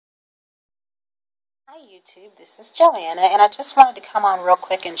Hi YouTube, this is Joanna, and I just wanted to come on real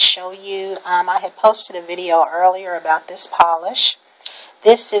quick and show you, I had posted a video earlier about this polish.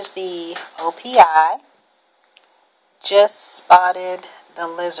 This is the OPI, Just Spotted the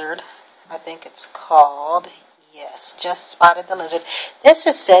Lizard, I think it's called. Yes, Just Spotted the Lizard. This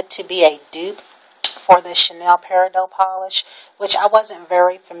is said to be a dupe for the Chanel Peridot polish, which I wasn't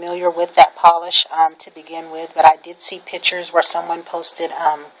very familiar with that polish to begin with, but I did see pictures where someone posted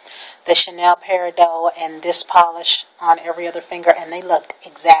the Chanel Peridot and this polish on every other finger, and they looked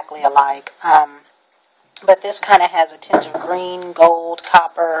exactly alike. But this kind of has a tinge of green, gold,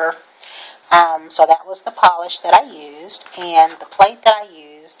 copper. So that was the polish that I used, and the plate that I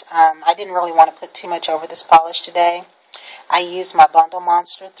used, I didn't really want to put too much over this polish today. I used my Bundle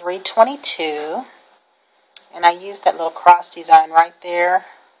Monster 322, and I used that little cross design right there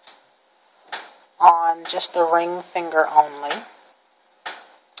on just the ring finger only,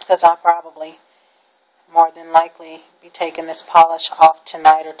 because I'll probably more than likely be taking this polish off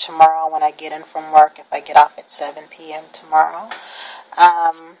tonight or tomorrow when I get in from work, if I get off at 7 p.m. tomorrow.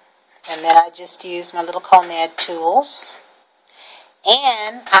 And then I just use my little Conad tools.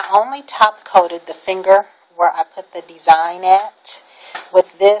 And I only top coated the finger where I put the design at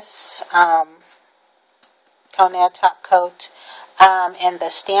with this Conad top coat. And the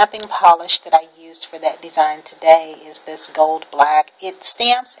stamping polish that I used for that design today is this gold black. It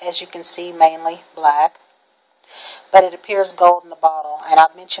stamps, as you can see, mainly black, but it appears gold in the bottle. And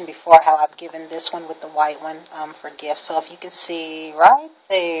I've mentioned before how I've given this one with the white one for gifts. So if you can see right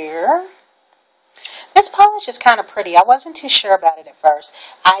there, this polish is kind of pretty. I wasn't too sure about it at first.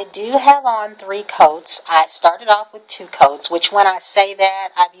 I do have on 3 coats. I started off with 2 coats, which when I say that,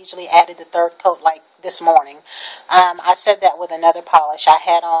 I've usually added the 3rd coat like this morning. I said that with another polish. I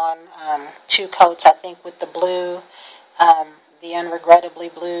had on 2 coats, I think, with the blue, the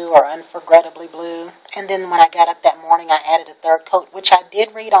Unregrettably Blue or Unforgettably Blue. And then when I got up that morning, I added a 3rd coat, which I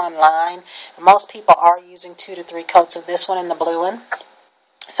did read online. Most people are using 2 to 3 coats of this one and the blue one.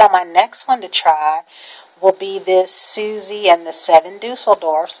 So my next one to try will be this Susie and the 7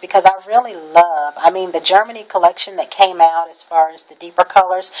 Dusseldorfs, because I really love, the Germany collection that came out as far as the deeper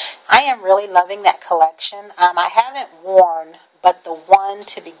colors. I am really loving that collection. I haven't worn but the one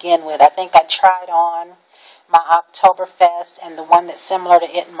to begin with. I think I tried on my Oktoberfest and the one that's similar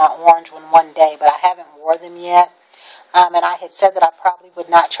to it in my orange one day, but I haven't wore them yet. And I had said that I probably would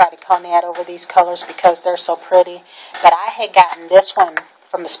not try to Conad over these colors because they're so pretty. But I had gotten this one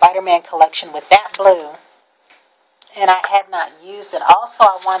from the Spider-Man collection with that blue, and I had not used it. Also,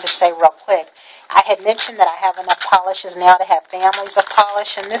 I wanted to say real quick, I had mentioned that I have enough polishes now to have families of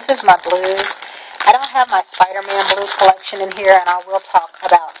polish, and this is my blues. I don't have my Spider-Man blue collection in here, and I will talk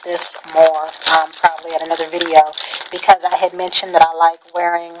about this more probably at another video, because I had mentioned that I like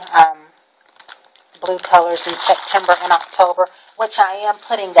wearing blue colors in September and October, which I am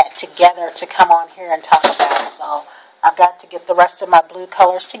putting that together to come on here and talk about. So I've got to get the rest of my blue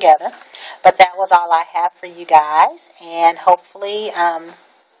colors together. But that was all I have for you guys, and hopefully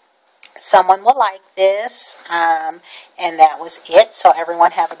someone will like this. And that was it. So everyone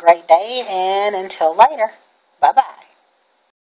have a great day, and until later, bye-bye.